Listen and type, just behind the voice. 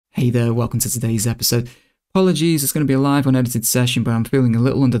Hey there, welcome to today's episode. Apologies, it's going to be a live unedited session, but I'm feeling a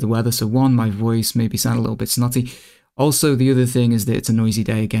little under the weather, so one, my voice maybe sound a little bit snotty. Also, the other thing is that it's a noisy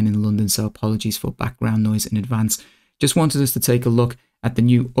day again in London, so apologies for background noise in advance. Just wanted us to take a look at the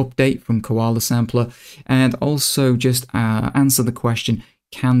new update from Koala Sampler, and also just answer the question,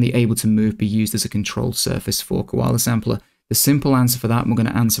 can the Ableton Move be used as a control surface for Koala Sampler? The simple answer for that, and we're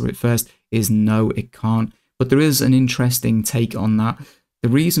going to answer it first, is no, it can't. But there is an interesting take on that. The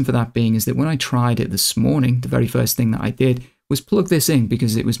reason for that being is that when I tried it this morning, the very first thing that I did was plug this in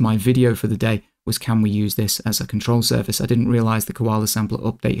because it was my video for the day, was can we use this as a control surface? I didn't realize the Koala Sampler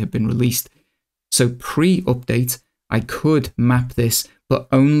update had been released. So pre-update, I could map this, but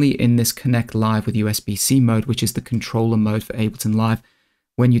only in this Connect Live with USB-C mode, which is the controller mode for Ableton Live.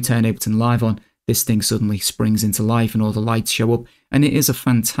 When you turn Ableton Live on, this thing suddenly springs into life and all the lights show up, and it is a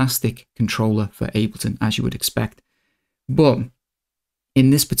fantastic controller for Ableton, as you would expect. But in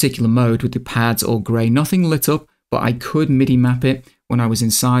this particular mode with the pads all grey, nothing lit up, but I could MIDI map it when I was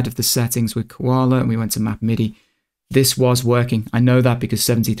inside of the settings with Koala and we went to map MIDI. This was working. I know that because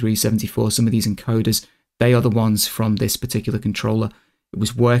 73, 74, some of these encoders, they are the ones from this particular controller. It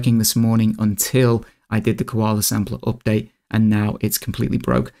was working this morning until I did the Koala Sampler update, and now it's completely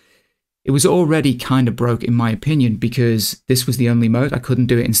broke. It was already kind of broke in my opinion because this was the only mode. I couldn't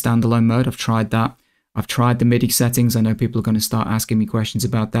do it in standalone mode. I've tried that. I've tried the MIDI settings. I know people are going to start asking me questions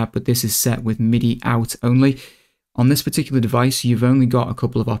about that, but this is set with MIDI out only. On this particular device, you've only got a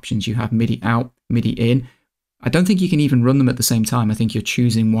couple of options. You have MIDI out, MIDI in. I don't think you can even run them at the same time. I think you're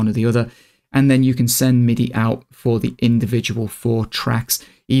choosing one or the other. And then you can send MIDI out for the individual 4 tracks,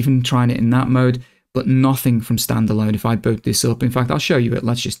 even trying it in that mode, but nothing from standalone. If I boot this up, in fact, I'll show you it.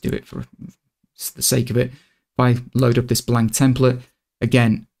 Let's just do it for the sake of it. If I load up this blank template,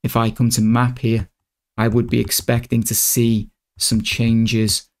 again, if I come to map here, I would be expecting to see some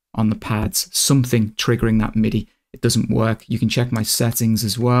changes on the pads, something triggering that MIDI. It doesn't work. You can check my settings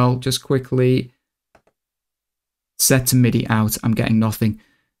as well, just quickly. Set to MIDI out, I'm getting nothing.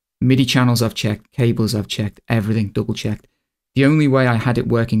 MIDI channels I've checked, cables I've checked, everything double checked. The only way I had it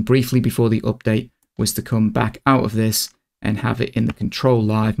working briefly before the update was to come back out of this and have it in the control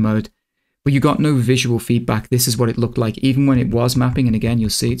live mode. But you got no visual feedback. This is what it looked like, even when it was mapping. And again,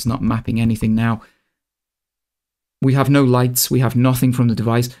 you'll see it's not mapping anything now. We have no lights, we have nothing from the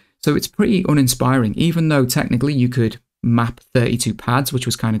device, so it's pretty uninspiring, even though technically you could map 32 pads, which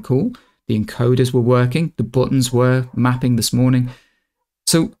was kind of cool. The encoders were working, the buttons were mapping this morning.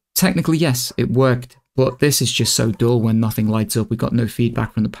 So technically, yes, it worked, but this is just so dull when nothing lights up. We got no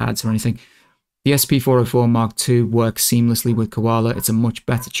feedback from the pads or anything. The SP404 Mark II works seamlessly with Koala. It's a much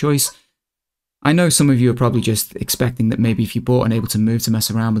better choice. I know some of you are probably just expecting that maybe if you bought an Ableton Move to mess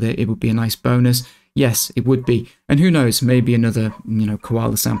around with it, it would be a nice bonus. Yes, it would be. And who knows, maybe another,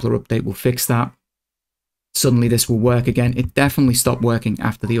 Koala Sampler update will fix that. Suddenly this will work again. It definitely stopped working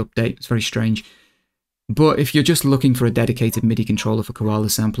after the update. It's very strange. But if you're just looking for a dedicated MIDI controller for Koala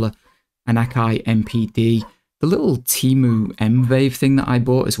Sampler, an Akai MPD, the little Temu M-Wave thing that I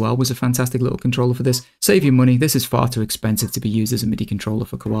bought as well was a fantastic little controller for this. Save your money. This is far too expensive to be used as a MIDI controller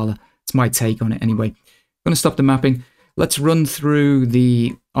for Koala. It's my take on it anyway. I'm going to stop the mapping. Let's run through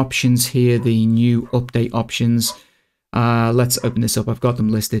the options here, the new update options. Let's open this up. I've got them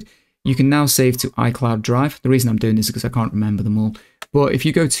listed. You can now save to iCloud Drive. The reason I'm doing this is because I can't remember them all. But if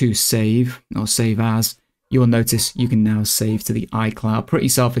you go to save or save as, you'll notice you can now save to the iCloud. Pretty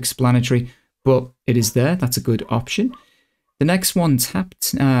self-explanatory, but it is there. That's a good option. The next one,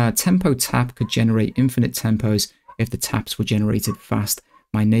 tempo tap could generate infinite tempos if the taps were generated fast.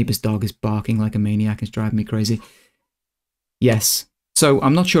 My neighbor's dog is barking like a maniac. It's driving me crazy. Yes. So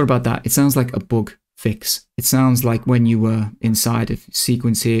I'm not sure about that. It sounds like a bug fix. It sounds like when you were inside a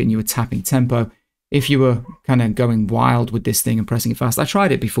sequence here and you were tapping tempo, if you were kind of going wild with this thing and pressing it fast. I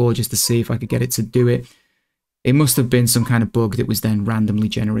tried it before just to see if I could get it to do it. It must have been some kind of bug that was then randomly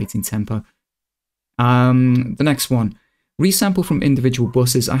generating tempo. The next one, resample from individual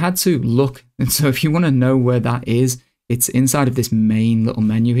buses. I had to look, and so if you want to know where that is, it's inside of this main little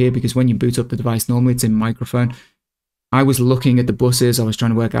menu here, because when you boot up the device, normally it's in microphone. I was looking at the buses, I was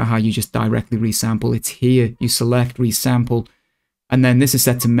trying to work out how you just directly resample. It's here, you select resample, and then this is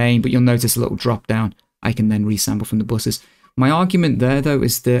set to main, but you'll notice a little drop down. I can then resample from the buses. My argument there though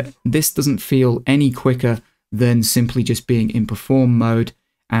is that this doesn't feel any quicker than simply just being in perform mode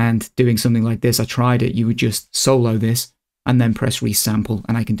and doing something like this. I tried it, you would just solo this and then press resample,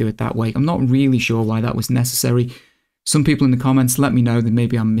 and I can do it that way. I'm not really sure why that was necessary. Some people in the comments let me know that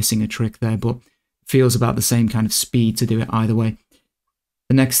maybe I'm missing a trick there, but feels about the same kind of speed to do it either way.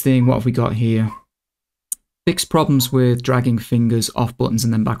 The next thing, what have we got here? Fixed problems with dragging fingers off buttons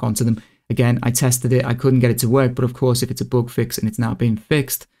and then back onto them. Again, I tested it, I couldn't get it to work, but of course if it's a bug fix and it's now been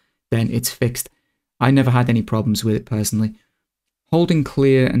fixed, then it's fixed. I never had any problems with it personally. Holding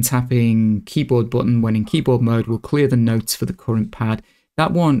clear and tapping keyboard button when in keyboard mode will clear the notes for the current pad.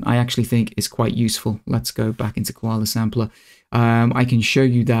 That one I actually think is quite useful. Let's go back into Koala Sampler. I can show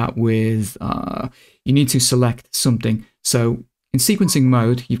you that with, you need to select something. So in sequencing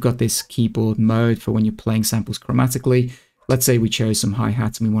mode, you've got this keyboard mode for when you're playing samples chromatically. Let's say we chose some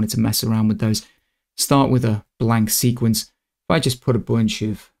hi-hats and we wanted to mess around with those. Start with a blank sequence. If I just put a bunch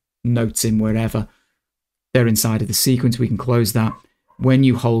of notes in wherever, they're inside of the sequence, we can close that. When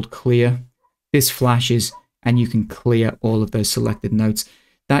you hold clear, this flashes and you can clear all of those selected notes.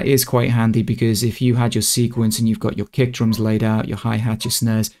 That is quite handy because if you had your sequence and you've got your kick drums laid out, your hi-hats, your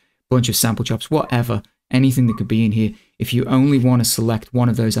snares, bunch of sample chops, whatever, anything that could be in here, if you only want to select one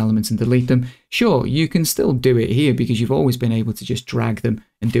of those elements and delete them, sure, you can still do it here because you've always been able to just drag them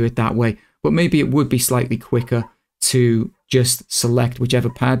and do it that way. But maybe it would be slightly quicker to just select whichever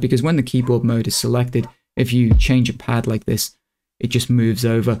pad, because when the keyboard mode is selected, if you change a pad like this, it just moves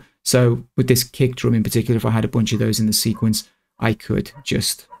over. So with this kick drum in particular, if I had a bunch of those in the sequence, I could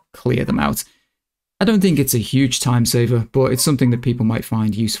just clear them out. I don't think it's a huge time saver, but it's something that people might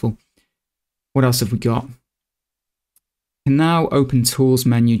find useful. What else have we got? Can now open Tools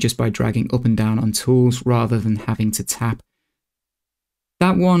menu just by dragging up and down on Tools rather than having to tap.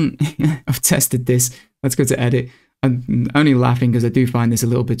 That one, I've tested this. Let's go to Edit. I'm only laughing because I do find this a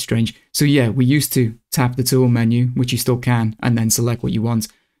little bit strange. So yeah, we used to tap the tool menu, which you still can, and then select what you want.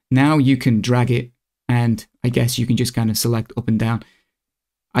 Now you can drag it, and I guess you can just kind of select up and down.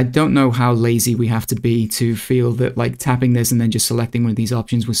 I don't know how lazy we have to be to feel that like tapping this and then just selecting one of these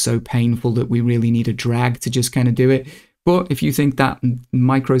options was so painful that we really need a drag to just kind of do it. But if you think that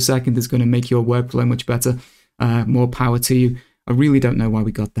microsecond is going to make your workflow much better, more power to you. I really don't know why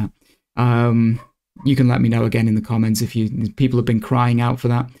we got that. You can let me know again in the comments if people have been crying out for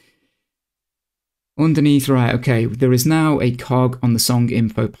that. Underneath, right, okay, there is now a cog on the song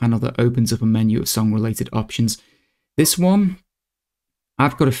info panel that opens up a menu of song related options. This one,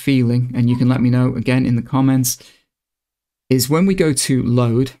 I've got a feeling, and you can let me know again in the comments, is when we go to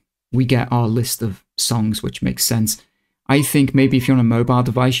load, we get our list of songs, which makes sense. I think maybe if you're on a mobile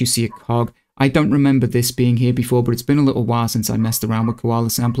device, you see a cog. I don't remember this being here before, but it's been a little while since I messed around with Koala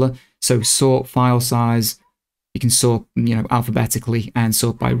Sampler. So sort file size, you can sort, alphabetically and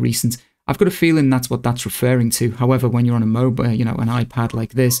sort by recent. I've got a feeling that's what that's referring to. However, when you're on a mobile, an iPad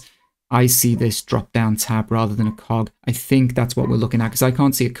like this, I see this drop down tab rather than a cog. I think that's what we're looking at because I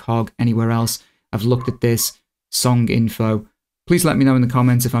can't see a cog anywhere else. I've looked at this song info. Please let me know in the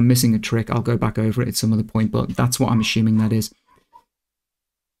comments if I'm missing a trick. I'll go back over it at some other point, but that's what I'm assuming that is.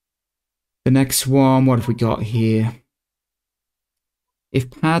 The next one, what have we got here?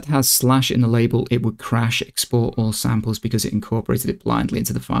 If pad has / in the label, it would crash export all samples because it incorporated it blindly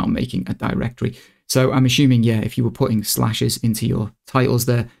into the file, making a directory. So I'm assuming, yeah, if you were putting slashes into your titles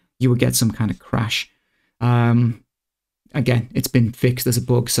there, you would get some kind of crash. Again, it's been fixed as a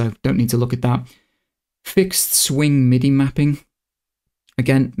bug, so don't need to look at that. Fixed swing MIDI mapping.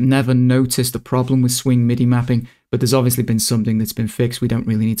 Again, never noticed a problem with swing MIDI mapping, but there's obviously been something that's been fixed. We don't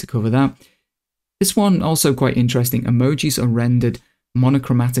really need to cover that. This one also quite interesting. Emojis are rendered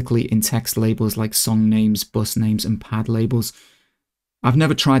monochromatically in text labels like song names, bus names, and pad labels. I've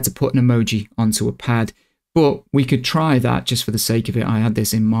never tried to put an emoji onto a pad, but we could try that just for the sake of it. I had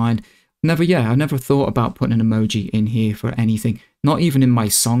this in mind. I never thought about putting an emoji in here for anything. Not even in my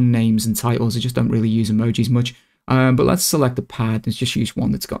song names and titles. I just don't really use emojis much. But let's select the pad. Let's just use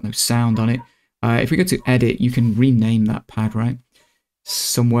one that's got no sound on it. If we go to edit, you can rename that pad, right?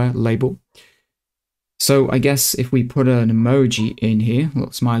 Somewhere, label. So I guess if we put an emoji in here, a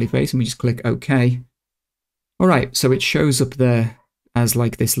little smiley face, and we just click OK. All right, so it shows up there as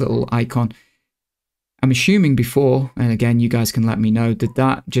like this little icon. I'm assuming before, and again, you guys can let me know, did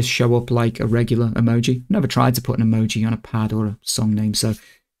that just show up like a regular emoji? Never tried to put an emoji on a pad or a song name, so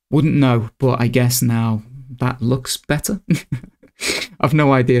wouldn't know, but I guess now that looks better. I've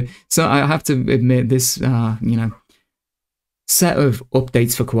no idea. So I have to admit this, set of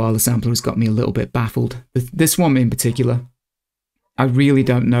updates for Koala Sampler has got me a little bit baffled. This one in particular, I really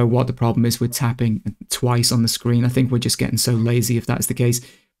don't know what the problem is with tapping twice on the screen. I think we're just getting so lazy if that's the case.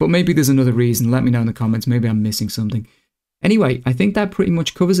 But maybe there's another reason. Let me know in the comments. Maybe I'm missing something. Anyway, I think that pretty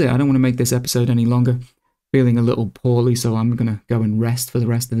much covers it. I don't want to make this episode any longer. Feeling a little poorly, so I'm going to go and rest for the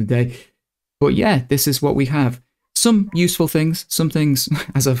rest of the day. But yeah, this is what we have. Some useful things. Some things,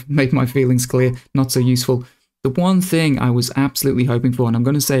 as I've made my feelings clear, not so useful. The one thing I was absolutely hoping for, and I'm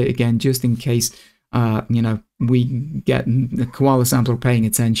going to say it again just in case you know, we get the Koala Sampler paying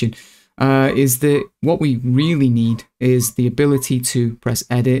attention, is that what we really need is the ability to press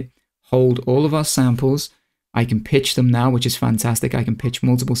edit, hold all of our samples. I can pitch them now, which is fantastic. I can pitch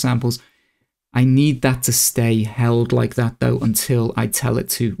multiple samples. I need that to stay held like that though until I tell it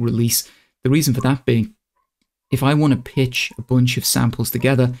to release. The reason for that being, if I want to pitch a bunch of samples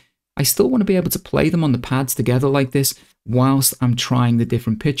together, I still want to be able to play them on the pads together like this whilst I'm trying the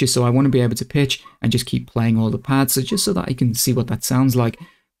different pitches. So I want to be able to pitch and just keep playing all the pads, so just so that I can see what that sounds like.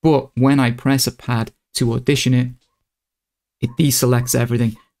 But when I press a pad to audition it, it deselects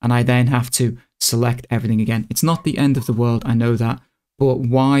everything, and I then have to select everything again. It's not the end of the world, I know that, but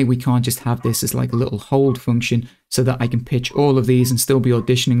why we can't just have this as like a little hold function so that I can pitch all of these and still be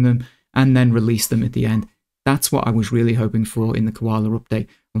auditioning them and then release them at the end. That's what I was really hoping for in the Koala update.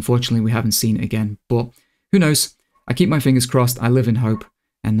 Unfortunately, we haven't seen it again, but who knows? I keep my fingers crossed. I live in hope.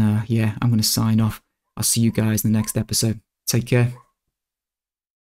 And yeah, I'm going to sign off. I'll see you guys in the next episode. Take care.